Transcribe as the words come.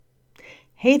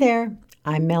Hey there,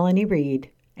 I'm Melanie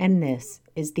Reed, and this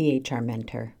is the HR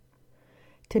Mentor.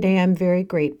 Today I'm very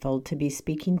grateful to be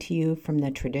speaking to you from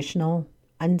the traditional,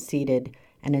 unceded,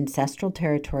 and ancestral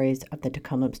territories of the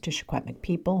Tecumseh to Secwepemc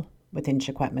people within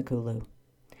Secwepemc.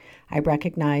 I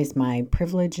recognize my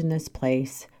privilege in this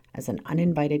place as an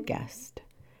uninvited guest,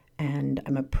 and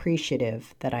I'm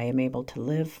appreciative that I am able to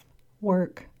live,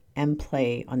 work, and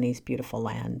play on these beautiful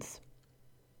lands.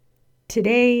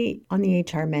 Today on the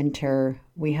HR Mentor,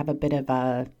 we have a bit of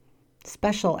a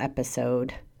special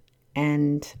episode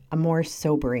and a more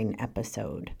sobering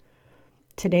episode.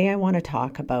 Today I want to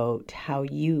talk about how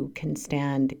you can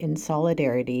stand in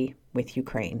solidarity with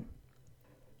Ukraine.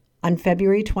 On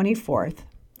February 24th,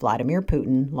 Vladimir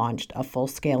Putin launched a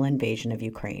full-scale invasion of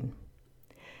Ukraine.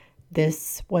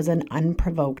 This was an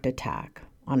unprovoked attack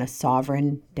on a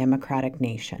sovereign, democratic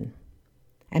nation.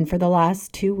 And for the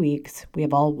last 2 weeks, we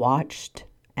have all watched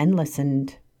and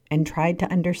listened and tried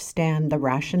to understand the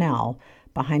rationale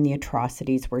behind the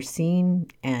atrocities we're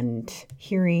seeing and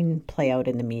hearing play out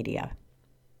in the media.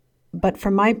 But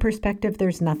from my perspective,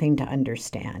 there's nothing to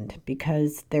understand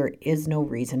because there is no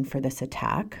reason for this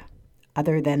attack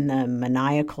other than the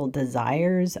maniacal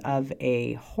desires of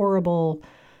a horrible,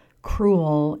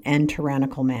 cruel, and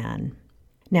tyrannical man.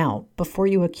 Now, before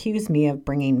you accuse me of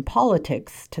bringing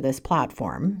politics to this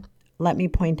platform, let me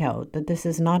point out that this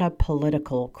is not a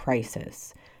political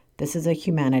crisis. This is a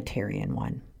humanitarian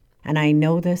one. And I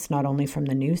know this not only from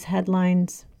the news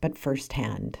headlines, but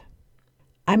firsthand.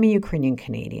 I'm a Ukrainian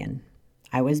Canadian.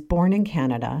 I was born in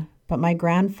Canada, but my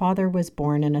grandfather was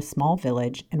born in a small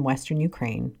village in western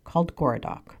Ukraine called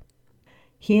Gorodok.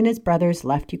 He and his brothers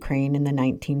left Ukraine in the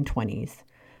 1920s.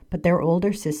 But their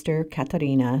older sister,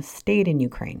 Katerina, stayed in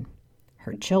Ukraine.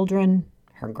 Her children,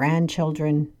 her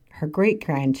grandchildren, her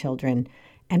great-grandchildren,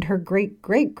 and her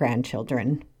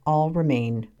great-great-grandchildren all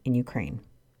remain in Ukraine.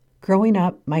 Growing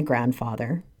up, my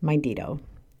grandfather, my Dito,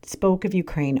 spoke of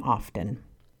Ukraine often.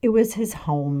 It was his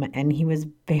home, and he was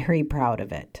very proud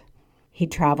of it. He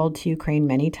traveled to Ukraine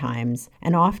many times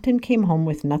and often came home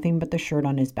with nothing but the shirt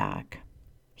on his back.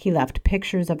 He left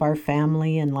pictures of our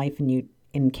family and life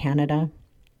in Canada,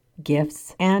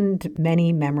 gifts, and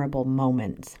many memorable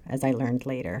moments, as I learned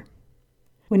later.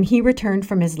 When he returned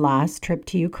from his last trip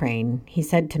to Ukraine, he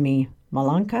said to me,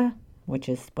 "Malanka," which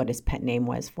is what his pet name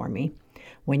was for me,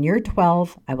 "when you're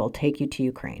 12, I will take you to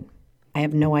Ukraine." I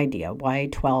have no idea why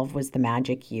 12 was the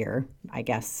magic year. I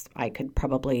guess I could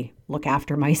probably look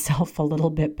after myself a little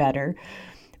bit better,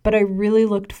 but I really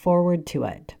looked forward to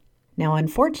it. Now,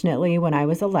 unfortunately, when I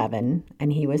was 11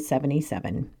 and he was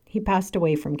 77, he passed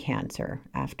away from cancer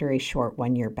after a short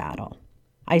 1-year battle.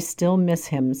 I still miss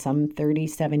him some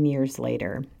 37 years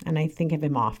later, and I think of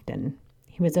him often.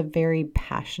 He was a very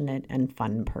passionate and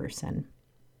fun person.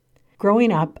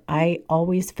 Growing up, I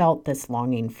always felt this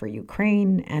longing for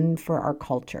Ukraine and for our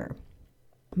culture.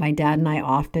 My dad and I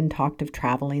often talked of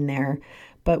traveling there,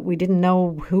 but we didn't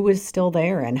know who was still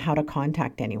there and how to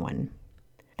contact anyone.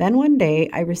 Then one day,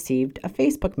 I received a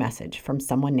Facebook message from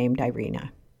someone named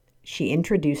Irina. She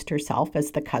introduced herself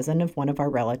as the cousin of one of our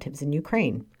relatives in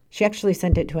Ukraine. She actually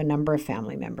sent it to a number of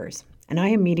family members, and I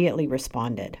immediately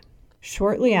responded.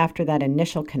 Shortly after that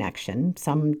initial connection,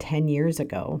 some 10 years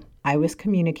ago, I was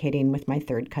communicating with my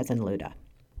third cousin, Luda.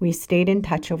 We stayed in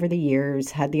touch over the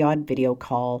years, had the odd video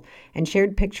call, and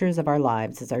shared pictures of our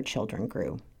lives as our children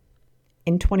grew.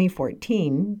 In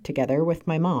 2014, together with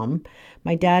my mom,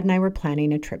 my dad and I were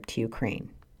planning a trip to Ukraine.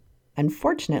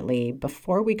 Unfortunately,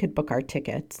 before we could book our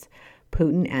tickets,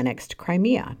 Putin annexed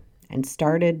Crimea and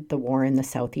started the war in the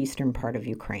southeastern part of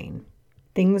Ukraine.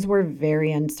 Things were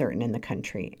very uncertain in the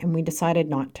country, and we decided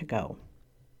not to go.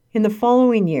 In the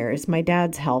following years, my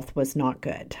dad's health was not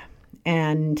good,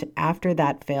 and after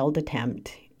that failed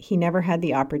attempt, he never had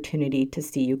the opportunity to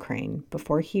see Ukraine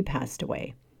before he passed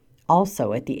away,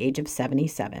 also at the age of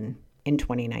 77 in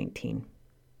 2019.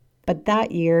 But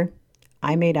that year,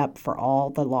 I made up for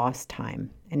all the lost time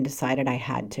and decided I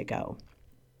had to go.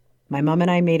 My mom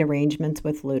and I made arrangements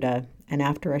with Luda, and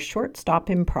after a short stop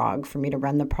in Prague for me to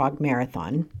run the Prague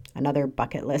Marathon, another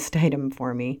bucket list item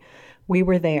for me, we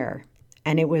were there,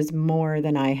 and it was more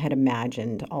than I had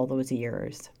imagined all those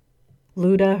years.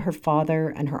 Luda, her father,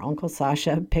 and her uncle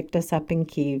Sasha picked us up in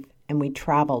Kyiv, and we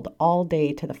traveled all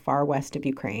day to the far west of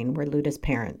Ukraine where Luda's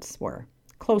parents were,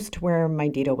 close to where my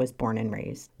Dito was born and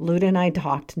raised. Luda and I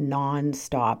talked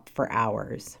non-stop for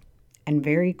hours, and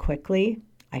very quickly,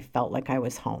 I felt like I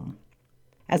was home.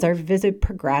 As our visit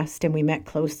progressed and we met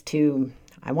close to,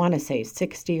 I want to say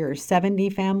 60 or 70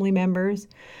 family members,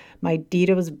 my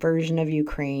Dito's version of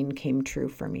Ukraine came true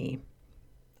for me.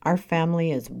 Our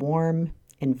family is warm,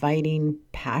 inviting,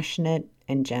 passionate,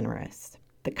 and generous.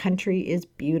 The country is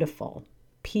beautiful,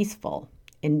 peaceful,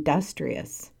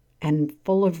 industrious, and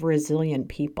full of resilient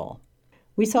people.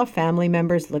 We saw family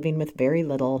members living with very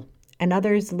little and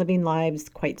others living lives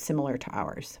quite similar to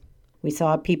ours. We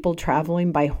saw people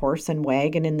traveling by horse and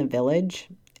wagon in the village,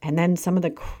 and then some of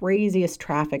the craziest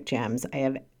traffic jams I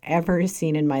have ever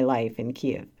seen in my life in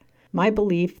Kyiv. My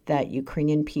belief that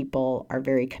Ukrainian people are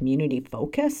very community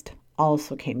focused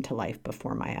also came to life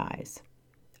before my eyes.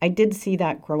 I did see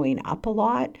that growing up a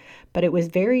lot, but it was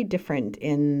very different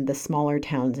in the smaller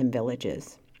towns and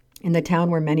villages. In the town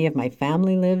where many of my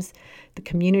family lives, the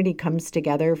community comes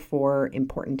together for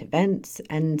important events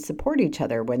and support each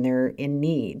other when they're in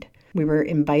need. We were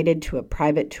invited to a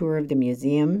private tour of the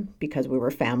museum because we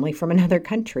were family from another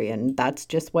country, and that's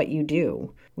just what you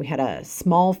do. We had a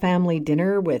small family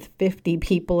dinner with 50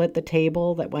 people at the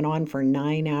table that went on for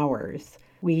 9 hours.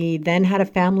 We then had a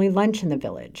family lunch in the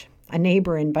village. A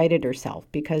neighbor invited herself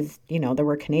because, there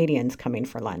were Canadians coming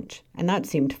for lunch, and that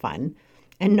seemed fun.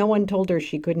 And no one told her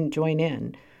she couldn't join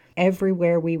in.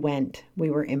 Everywhere we went,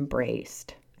 we were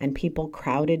embraced, and people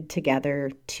crowded together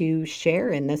to share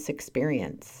in this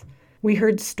experience. We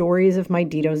heard stories of my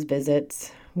Dito's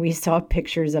visits. We saw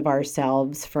pictures of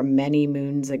ourselves from many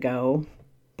moons ago,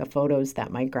 the photos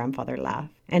that my grandfather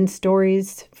left, and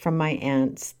stories from my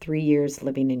aunt's 3 years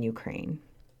living in Ukraine.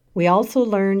 We also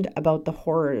learned about the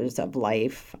horrors of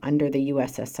life under the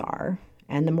USSR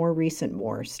and the more recent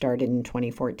war started in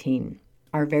 2014.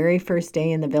 Our very first day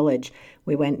in the village,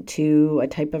 we went to a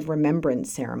type of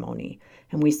remembrance ceremony,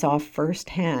 and we saw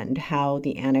firsthand how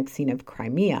the annexing of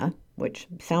Crimea, which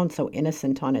sounds so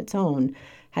innocent on its own,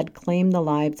 had claimed the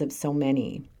lives of so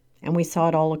many. And we saw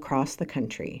it all across the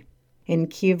country. In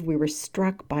Kyiv, we were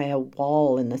struck by a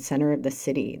wall in the center of the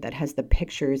city that has the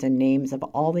pictures and names of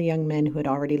all the young men who had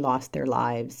already lost their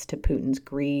lives to Putin's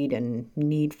greed and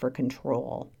need for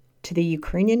control. To the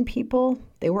Ukrainian people,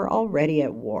 they were already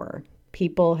at war.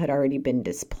 People had already been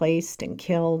displaced and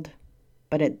killed,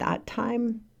 but at that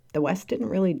time, the West didn't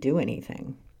really do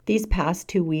anything. These past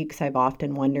 2 weeks, I've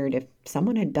often wondered if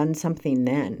someone had done something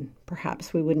then,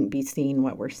 perhaps we wouldn't be seeing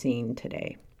what we're seeing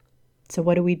today. So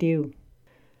what do we do?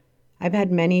 I've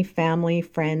had many family,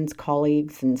 friends,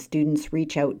 colleagues, and students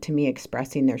reach out to me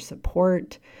expressing their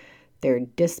support, their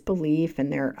disbelief,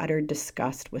 and their utter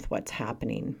disgust with what's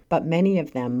happening. But many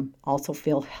of them also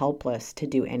feel helpless to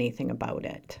do anything about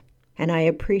it. And I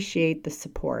appreciate the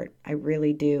support. I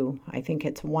really do. I think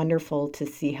it's wonderful to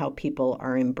see how people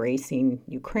are embracing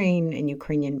Ukraine and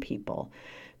Ukrainian people,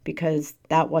 because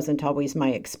that wasn't always my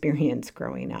experience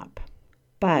growing up.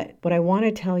 But what I want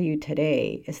to tell you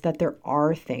today is that there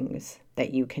are things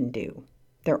that you can do.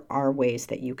 There are ways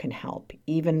that you can help,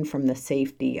 even from the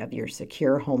safety of your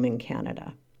secure home in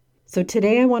Canada. So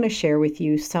today I want to share with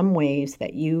you some ways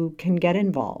that you can get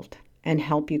involved and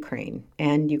help Ukraine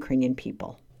and Ukrainian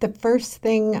people. The first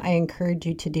thing I encourage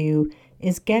you to do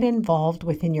is get involved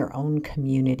within your own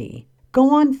community. Go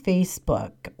on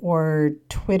Facebook or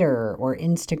Twitter or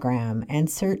Instagram and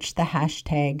search the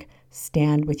hashtag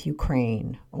Stand with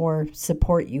Ukraine or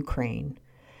Support Ukraine.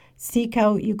 Seek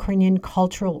out Ukrainian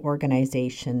cultural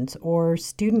organizations or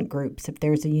student groups if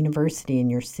there's a university in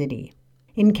your city.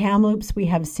 In Kamloops, we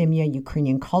have Simya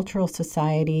Ukrainian Cultural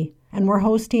Society, and we're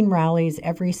hosting rallies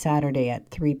every Saturday at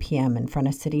 3 p.m. in front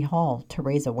of City Hall to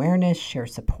raise awareness, share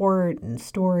support and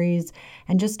stories,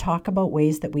 and just talk about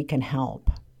ways that we can help.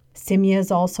 Simya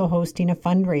is also hosting a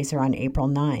fundraiser on April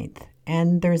 9th,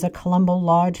 and there's a Colombo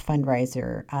Lodge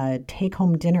fundraiser, a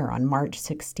take-home dinner on March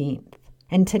 16th.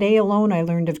 And today alone, I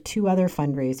learned of 2 other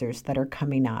fundraisers that are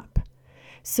coming up.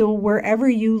 So wherever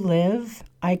you live,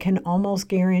 I can almost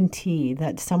guarantee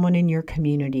that someone in your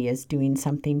community is doing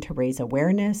something to raise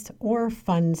awareness or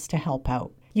funds to help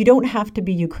out. You don't have to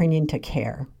be Ukrainian to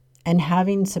care, and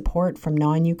having support from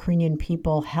non-Ukrainian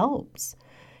people helps.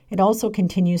 It also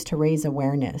continues to raise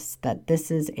awareness that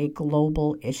this is a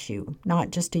global issue,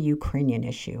 not just a Ukrainian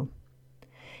issue.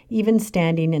 Even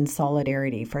standing in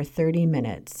solidarity for 30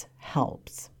 minutes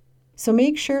helps. So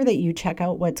make sure that you check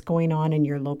out what's going on in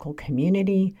your local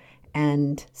community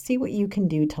and see what you can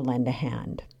do to lend a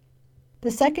hand. The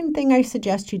second thing I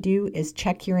suggest you do is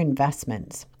check your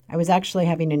investments. I was actually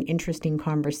having an interesting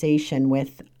conversation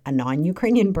with a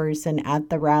non-Ukrainian person at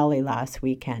the rally last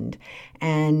weekend,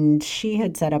 and she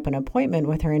had set up an appointment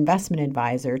with her investment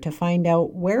advisor to find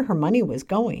out where her money was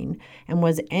going and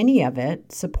was any of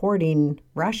it supporting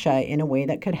Russia in a way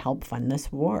that could help fund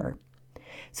this war.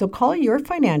 So call your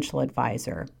financial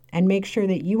advisor and make sure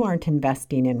that you aren't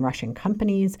investing in Russian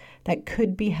companies that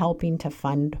could be helping to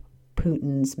fund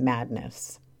Putin's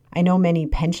madness. I know many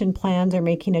pension plans are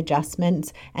making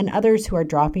adjustments and others who are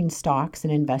dropping stocks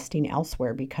and investing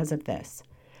elsewhere because of this.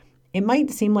 It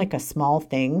might seem like a small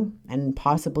thing and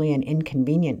possibly an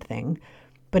inconvenient thing,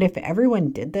 but if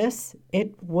everyone did this,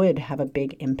 it would have a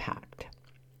big impact.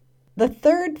 The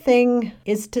third thing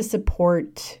is to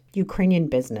support Ukrainian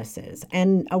businesses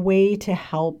and a way to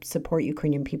help support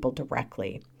Ukrainian people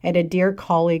directly. I had a dear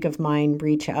colleague of mine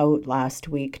reach out last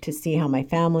week to see how my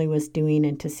family was doing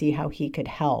and to see how he could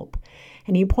help.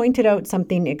 And he pointed out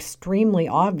something extremely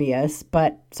obvious,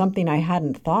 but something I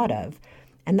hadn't thought of.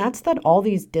 And that's that all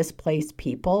these displaced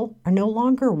people are no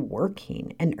longer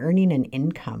working and earning an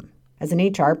income. As an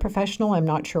HR professional, I'm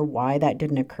not sure why that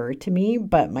didn't occur to me,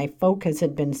 but my focus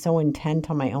had been so intent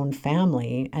on my own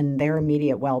family and their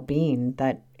immediate well-being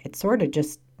that it sort of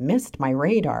just missed my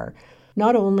radar.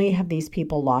 Not only have these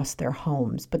people lost their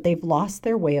homes, but they've lost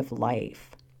their way of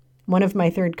life. One of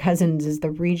my third cousins is the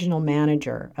regional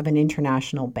manager of an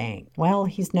international bank. Well,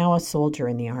 he's now a soldier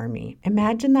in the army.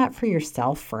 Imagine that for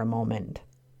yourself for a moment.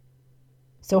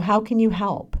 So how can you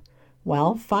help?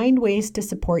 Well, find ways to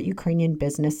support Ukrainian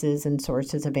businesses and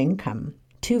sources of income.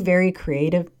 Two very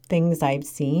creative things I've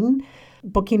seen: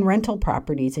 booking rental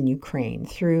properties in Ukraine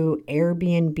through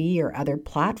Airbnb or other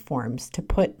platforms to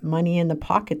put money in the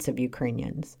pockets of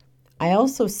Ukrainians. I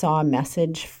also saw a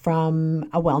message from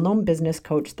a well-known business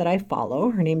coach that I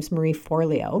follow. Her name's Marie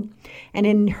Forleo. And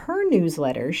in her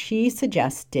newsletter, she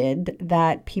suggested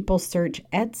that people search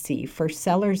Etsy for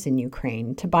sellers in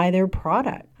Ukraine to buy their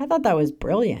product. I thought that was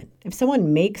brilliant. If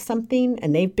someone makes something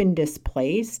and they've been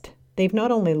displaced, they've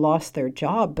not only lost their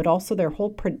job, but also their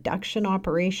whole production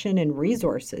operation and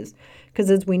resources. Because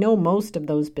as we know, most of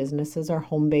those businesses are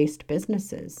home-based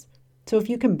businesses. So if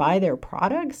you can buy their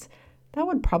products, that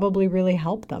would probably really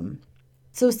help them.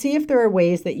 So see if there are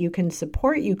ways that you can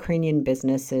support Ukrainian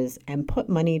businesses and put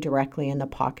money directly in the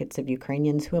pockets of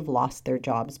Ukrainians who have lost their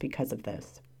jobs because of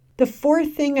this. The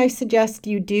fourth thing I suggest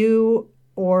you do,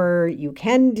 or you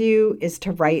can do, is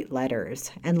to write letters,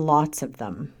 and lots of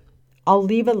them. I'll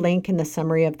leave a link in the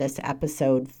summary of this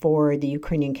episode for the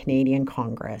Ukrainian Canadian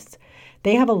Congress.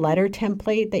 They have a letter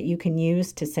template that you can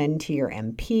use to send to your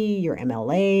MP, your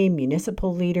MLA,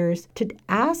 municipal leaders, to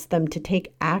ask them to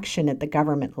take action at the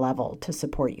government level to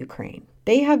support Ukraine.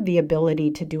 They have the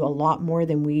ability to do a lot more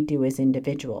than we do as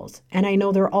individuals, and I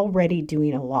know they're already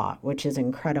doing a lot, which is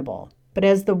incredible. But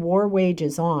as the war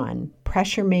wages on,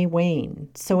 pressure may wane,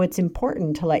 so it's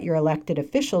important to let your elected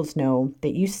officials know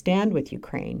that you stand with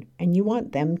Ukraine, and you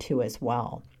want them to as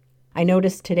well. I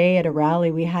noticed today at a rally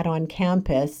we had on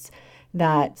campus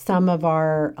that some of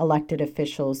our elected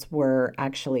officials were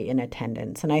actually in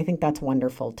attendance, and I think that's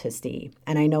wonderful to see.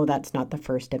 And I know that's not the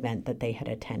first event that they had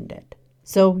attended.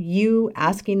 So you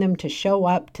asking them to show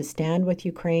up, to stand with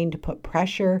Ukraine, to put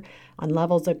pressure on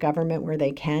levels of government where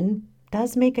they can,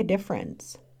 does make a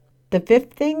difference. The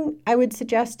fifth thing I would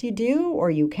suggest you do, or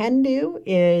you can do,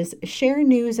 is share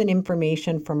news and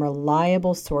information from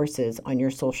reliable sources on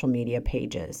your social media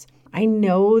pages. I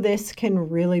know this can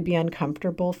really be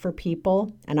uncomfortable for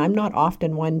people, and I'm not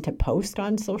often one to post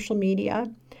on social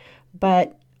media,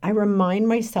 but I remind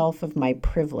myself of my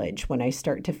privilege when I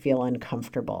start to feel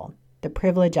uncomfortable. The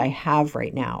privilege I have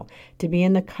right now to be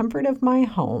in the comfort of my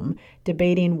home,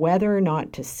 debating whether or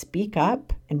not to speak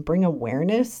up and bring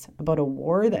awareness about a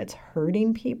war that's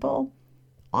hurting people.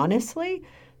 Honestly,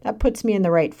 that puts me in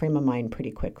the right frame of mind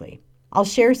pretty quickly. I'll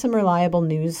share some reliable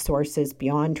news sources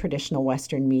beyond traditional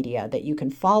Western media that you can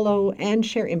follow and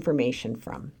share information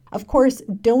from. Of course,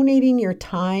 donating your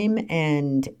time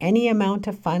and any amount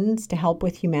of funds to help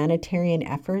with humanitarian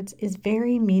efforts is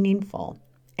very meaningful.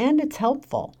 And it's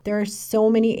helpful. There are so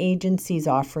many agencies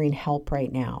offering help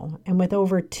right now. And with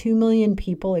over 2 million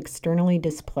people externally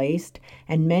displaced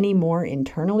and many more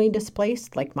internally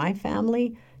displaced, like my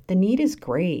family, the need is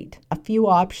great. A few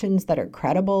options that are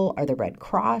credible are the Red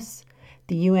Cross,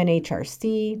 the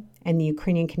UNHRC, and the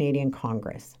Ukrainian Canadian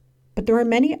Congress. But there are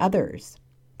many others.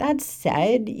 That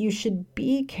said, you should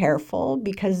be careful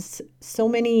because so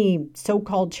many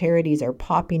so-called charities are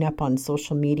popping up on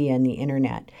social media and the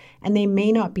internet, and they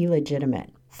may not be legitimate.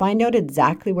 Find out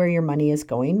exactly where your money is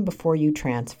going before you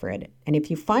transfer it. And if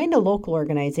you find a local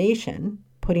organization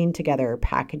putting together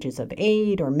packages of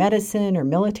aid or medicine or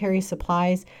military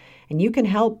supplies, and you can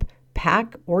help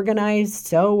pack, organize,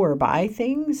 sew, or buy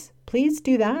things, please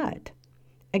do that.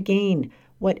 Again,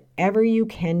 whatever you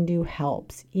can do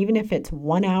helps, even if it's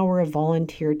 1 hour of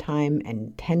volunteer time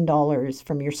and $10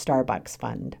 from your Starbucks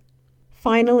fund.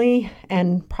 Finally,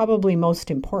 and probably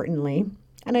most importantly,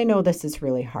 and I know this is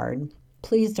really hard,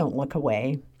 please don't look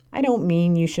away. I don't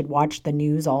mean you should watch the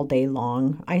news all day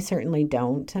long. I certainly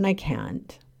don't, and I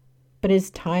can't. But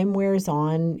as time wears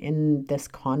on in this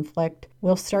conflict,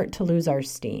 we'll start to lose our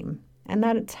steam. And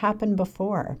that's happened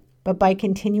before. But by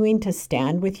continuing to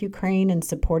stand with Ukraine and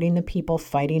supporting the people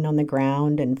fighting on the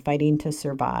ground and fighting to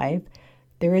survive,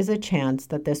 there is a chance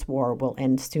that this war will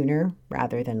end sooner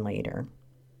rather than later.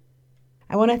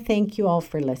 I want to thank you all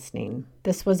for listening.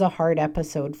 This was a hard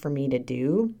episode for me to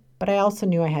do, but I also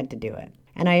knew I had to do it.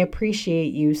 And I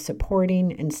appreciate you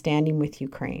supporting and standing with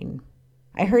Ukraine.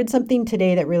 I heard something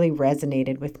today that really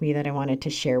resonated with me that I wanted to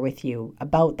share with you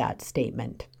about that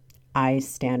statement. I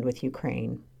stand with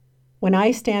Ukraine. When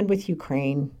I stand with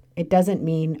Ukraine, it doesn't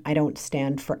mean I don't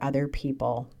stand for other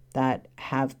people that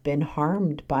have been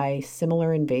harmed by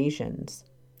similar invasions.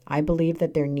 I believe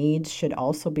that their needs should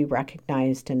also be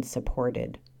recognized and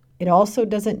supported. It also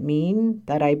doesn't mean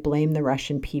that I blame the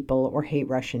Russian people or hate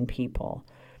Russian people.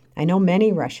 I know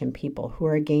many Russian people who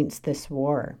are against this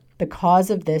war. The cause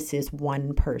of this is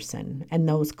one person and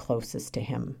those closest to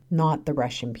him, not the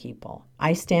Russian people.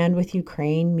 I stand with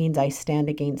Ukraine means I stand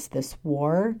against this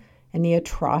war and the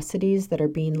atrocities that are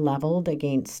being leveled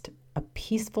against a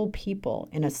peaceful people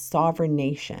in a sovereign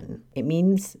nation. It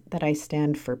means that I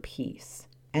stand for peace.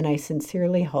 And I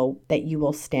sincerely hope that you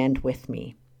will stand with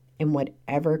me in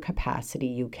whatever capacity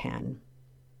you can.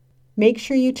 Make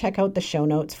sure you check out the show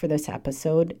notes for this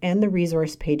episode and the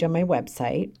resource page on my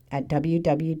website at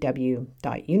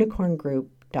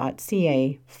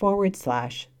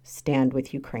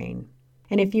www.unicorngroup.ca/standwithukraine.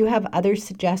 And if you have other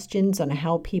suggestions on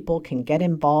how people can get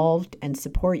involved and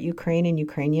support Ukraine and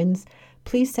Ukrainians,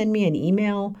 please send me an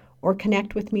email or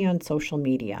connect with me on social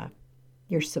media.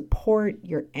 Your support,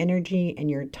 your energy, and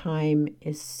your time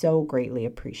is so greatly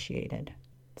appreciated.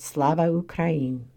 Slava Ukraini!